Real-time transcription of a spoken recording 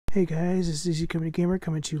Hey guys, this is Easy Gamer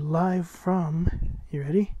coming to you live from, you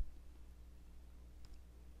ready?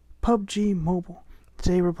 PUBG Mobile.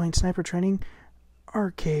 Today we're playing Sniper Training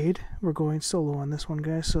Arcade. We're going solo on this one,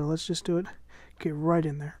 guys, so let's just do it. Get right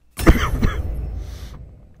in there.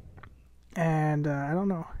 And, I don't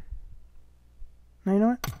know. Now, you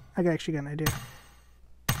know what? I actually got an idea.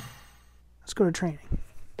 Let's go to training.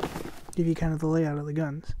 Give you kind of the layout of the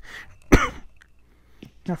guns.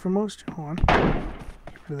 Now for most, hold on.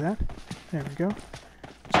 Get rid of that. There we go.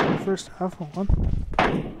 So first off, hold on.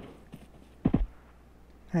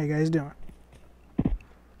 How you guys doing?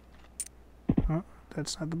 Oh,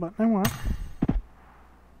 that's not the button I want.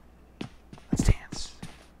 Let's dance.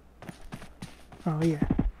 Oh yeah.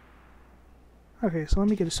 Okay, so let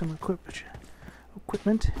me get some equipment.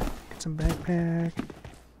 Get some backpack.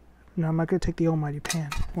 No, I'm not gonna take the almighty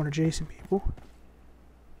pan. I want adjacent people.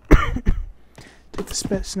 Take the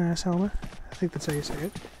Spetsnaz helmet. I think that's how you say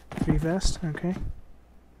it. Free vest, okay.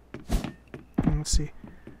 And let's see.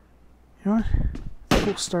 You know what? I think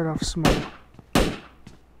we'll start off small.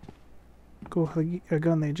 Go with a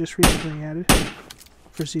gun they just recently added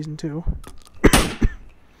for Season 2.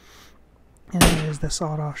 And that is the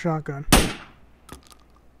sawed-off shotgun.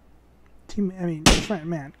 Friend,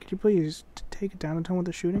 man, could you please take it down and tell me what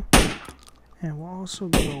they're shooting? And we'll also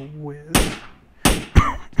go with...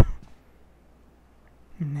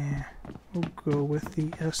 Nah, we'll go with the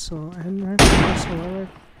SLN rifle.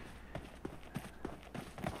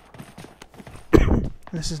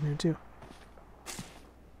 This is new too.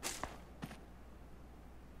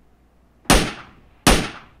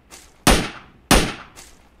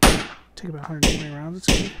 Take about 120 rounds, it's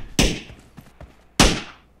good.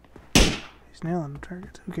 He's nailing the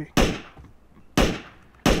targets. Okay.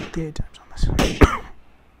 The 8 times on this.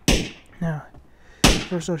 Now,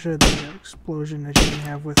 first I'll show you the explosion that you can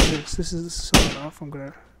have with this. This is the sawed off.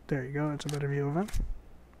 There you go, that's a better view of it.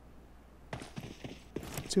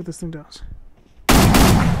 Let's see what this thing does.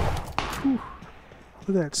 Whew. Look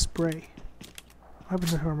at that spray. What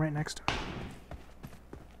happens if I'm right next to it?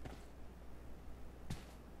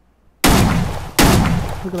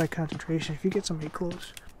 Look at that concentration. If you get somebody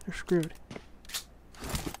close, they're screwed.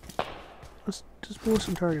 Let's just blow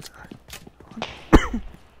some targets out.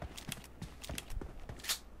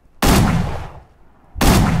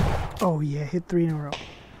 Oh yeah, hit 3 in a row.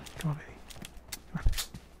 Come on, baby. Come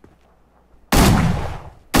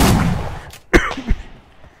on.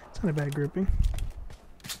 It's not a bad grouping.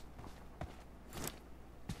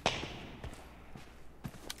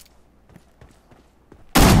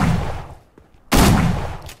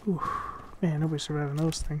 Ooh, man, nobody's surviving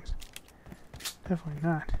those things. Definitely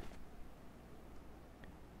not.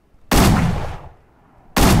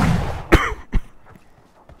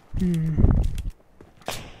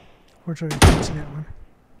 Fortunately, I can't see that one.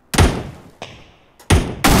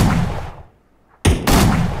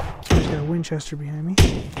 Somebody's got a Winchester behind me.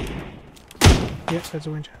 Yep, that's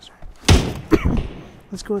a Winchester.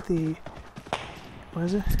 Let's go with the... What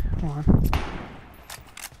is it? Hold on.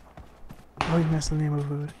 I always mess the name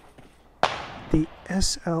of it. The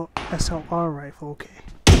SLR rifle, okay.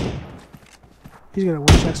 He's got a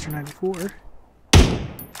Winchester 94.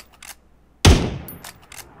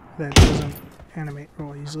 That doesn't animate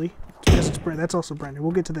real easily. Because it's brand. That's also brand new.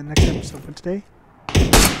 We'll get to the next episode, but today...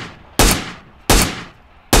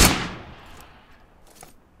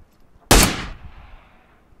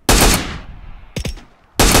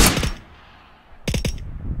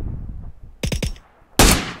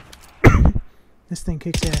 This thing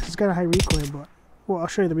kicks ass. It's got a high recoil, but... Well, I'll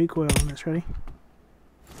show you the recoil on this. Ready?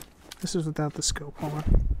 This is without the scope. Hold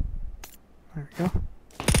on. There we go.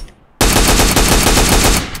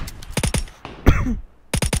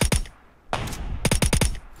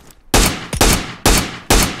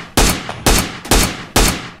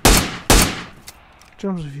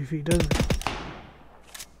 Jumps a few feet, doesn't it?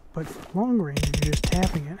 But for long range, if you're just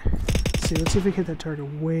tapping it... Let's see if we hit that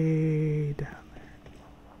target way down there.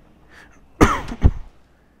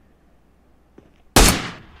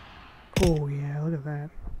 Oh yeah, look at that.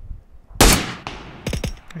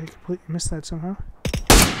 I completely missed that somehow.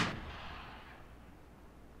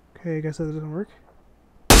 Okay, I guess that doesn't work.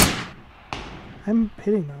 I'm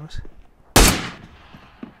hitting those.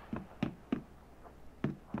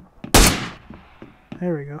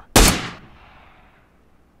 There we go.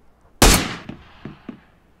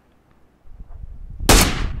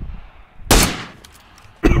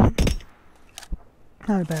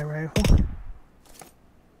 Not a bad rifle.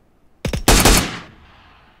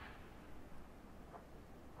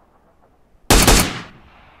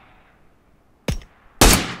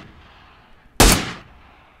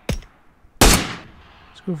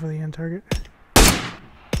 Let's go for the end target.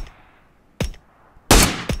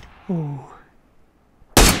 Ooh.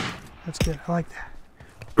 That's good. I like that.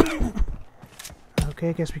 Okay,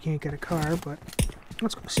 I guess we can't get a car, but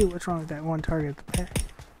let's go see what's wrong with that one target at the back.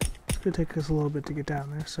 It's going to take us a little bit to get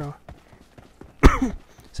down there, so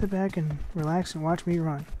sit back and relax and watch me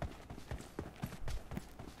run.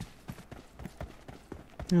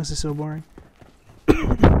 This is so boring.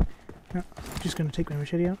 No, I'm just going to take my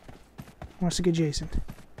machete out. Wants to get Jason.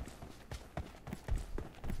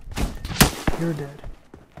 You're dead.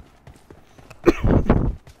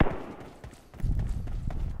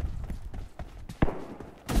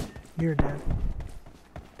 You're dead.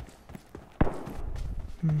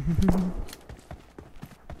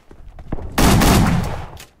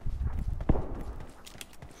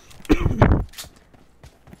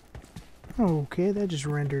 Okay, that just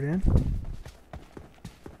rendered in.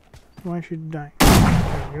 Why should you die?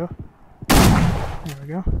 There we go. There we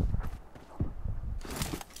go.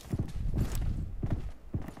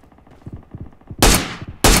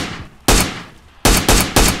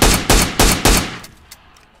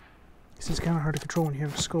 This is kind of hard to control when you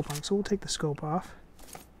have a scope on, so we'll take the scope off.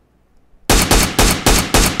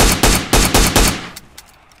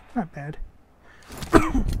 Not bad.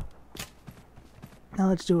 Now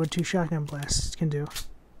let's do what 2 shotgun blasts can do.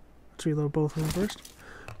 Let's reload both of them first.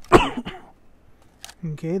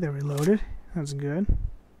 Okay, they're reloaded. That's good.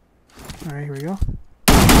 Alright, here we go.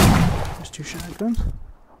 There's 2 shotguns.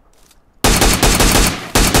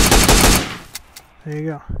 There you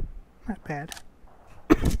go. Not bad.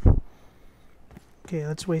 Okay,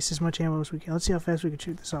 let's waste as much ammo as we can. Let's see how fast we can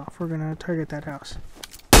shoot this off. We're gonna target that house.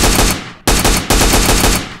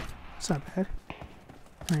 That's not bad.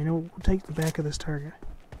 Alright, we'll take the back of this target.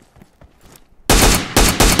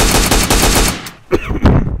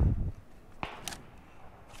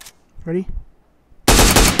 Ready?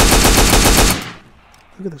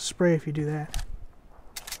 Look at the spray if you do that.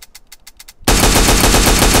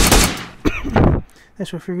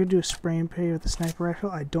 That's why if you're going to do a spray and pray with the sniper rifle,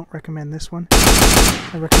 I don't recommend this one.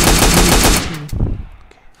 I recommend the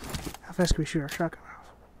okay. How fast can we shoot our shotgun off?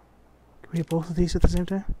 Can we hit both of these at the same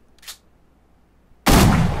time?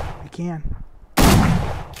 We can.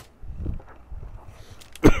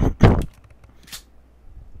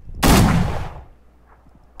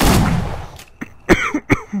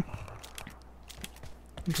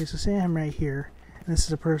 Okay, so say I'm right here, and this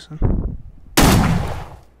is a person.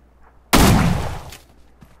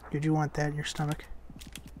 Did you want that in your stomach?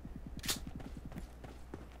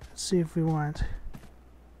 Let's see if we want.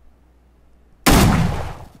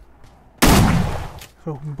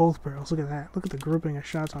 Open both barrels. Look at that. Look at the grouping of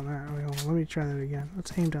shots on that. Wait, hold on. Let me try that again.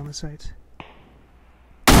 Let's aim down the sights.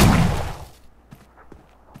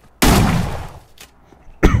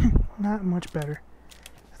 Not much better.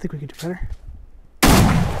 I think we could do better.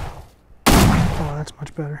 Oh, that's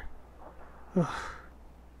much better. Ugh.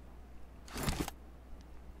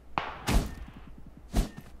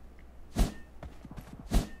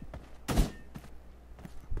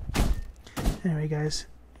 Anyway, guys,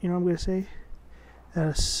 you know what I'm going to say?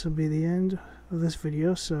 This will be the end of this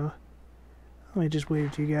video, so let me just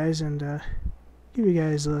wave to you guys and give you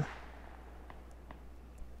guys a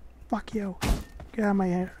fuck you. Get out of my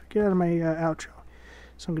outro.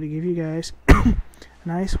 So I'm going to give you guys a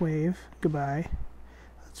nice wave. Goodbye.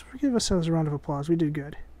 Let's give ourselves a round of applause. We did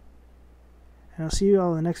good. And I'll see you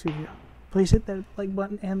all in the next video. Please hit that like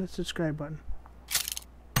button and the subscribe button.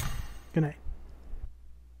 Good night.